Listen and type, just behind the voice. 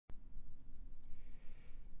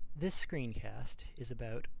This screencast is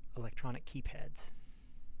about electronic keypads.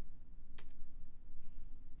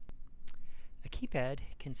 A keypad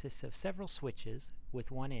consists of several switches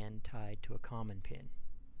with one end tied to a common pin.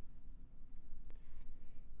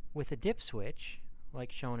 With a dip switch,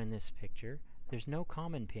 like shown in this picture, there's no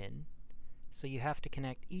common pin, so you have to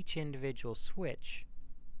connect each individual switch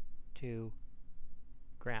to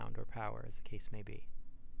ground or power, as the case may be.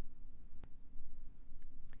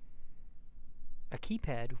 A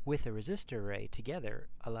keypad with a resistor array together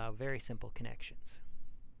allow very simple connections.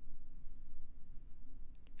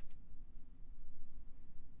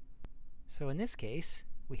 So in this case,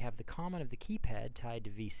 we have the common of the keypad tied to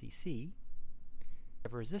VCC. We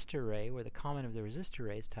have a resistor array where the common of the resistor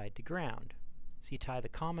array is tied to ground. So you tie the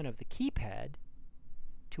common of the keypad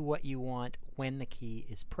to what you want when the key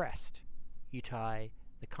is pressed. You tie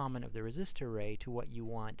the common of the resistor array to what you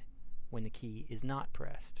want when the key is not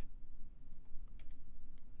pressed.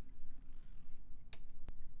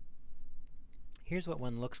 Here's what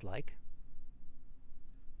one looks like.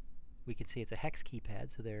 We can see it's a hex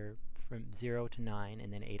keypad, so they're from 0 to 9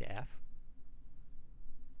 and then A to F.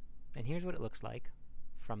 And here's what it looks like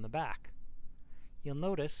from the back. You'll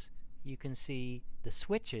notice you can see the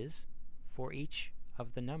switches for each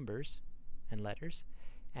of the numbers and letters,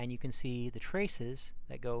 and you can see the traces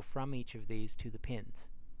that go from each of these to the pins.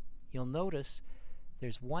 You'll notice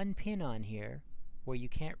there's one pin on here where you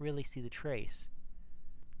can't really see the trace.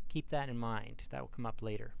 Keep that in mind. That will come up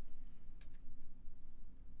later.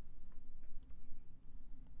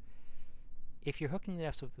 If you're hooking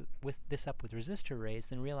this up with resistor arrays,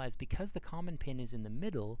 then realize because the common pin is in the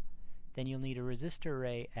middle, then you'll need a resistor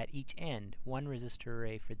array at each end. One resistor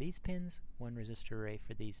array for these pins, one resistor array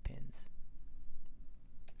for these pins.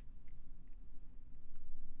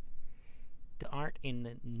 They aren't in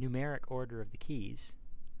the numeric order of the keys,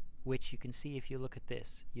 which you can see if you look at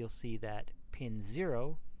this. You'll see that pin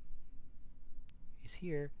 0 is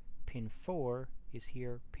here, pin 4 is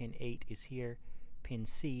here, pin 8 is here, pin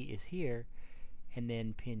C is here, and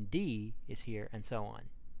then pin D is here, and so on.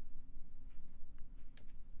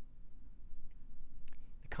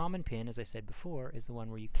 The common pin, as I said before, is the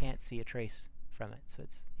one where you can't see a trace from it, so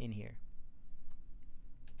it's in here.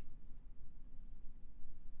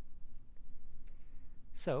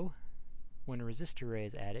 So, when a resistor array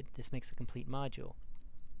is added, this makes a complete module.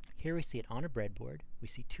 Here we see it on a breadboard. We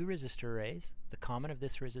see two resistor arrays. The common of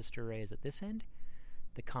this resistor array is at this end,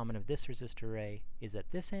 the common of this resistor array is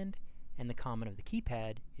at this end, and the common of the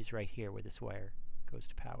keypad is right here where this wire goes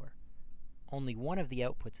to power. Only one of the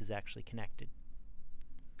outputs is actually connected.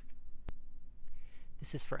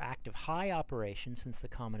 This is for active high operation since the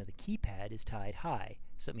common of the keypad is tied high.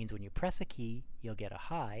 So it means when you press a key, you'll get a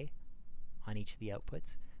high on each of the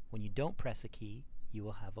outputs. When you don't press a key, you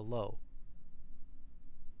will have a low.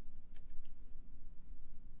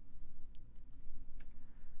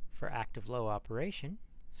 For active low operation,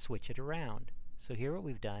 switch it around. So here what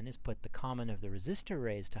we've done is put the common of the resistor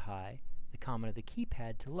arrays to high, the common of the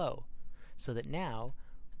keypad to low, so that now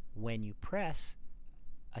when you press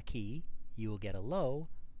a key, you will get a low.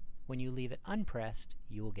 When you leave it unpressed,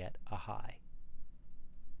 you will get a high.